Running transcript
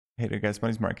Hey there guys, my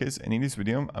name is Marcus, and in this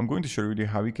video I'm going to show you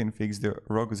how you can fix the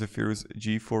ROG Zephyrus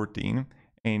G14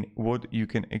 and what you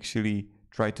can actually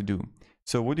try to do.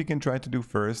 So what you can try to do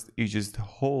first is just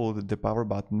hold the power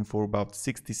button for about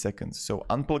 60 seconds. So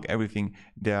unplug everything,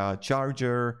 the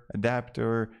charger,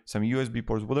 adapter, some USB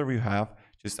ports, whatever you have,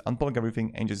 just unplug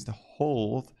everything and just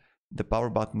hold the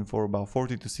power button for about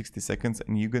 40 to 60 seconds,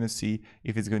 and you're gonna see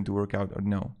if it's going to work out or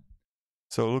no.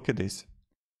 So look at this.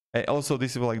 Also,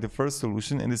 this is like the first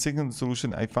solution, and the second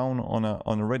solution I found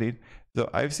on Reddit. So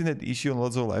I've seen that issue on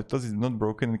lots of laptops. It's not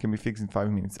broken and can be fixed in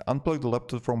 5 minutes. Unplug the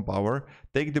laptop from power,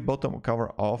 take the bottom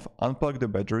cover off, unplug the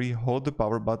battery, hold the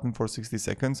power button for 60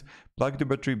 seconds, plug the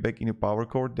battery back in the power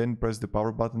cord, then press the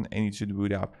power button and it should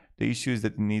boot up. The issue is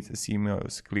that it needs a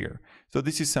CMOS clear. So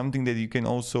this is something that you can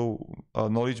also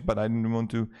knowledge, but I don't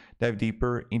want to dive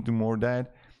deeper into more of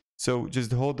that. So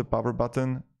just hold the power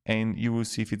button and you will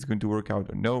see if it's going to work out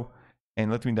or no.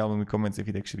 And let me down in the comments if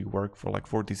it actually worked for like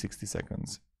 40-60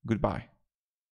 seconds. Goodbye.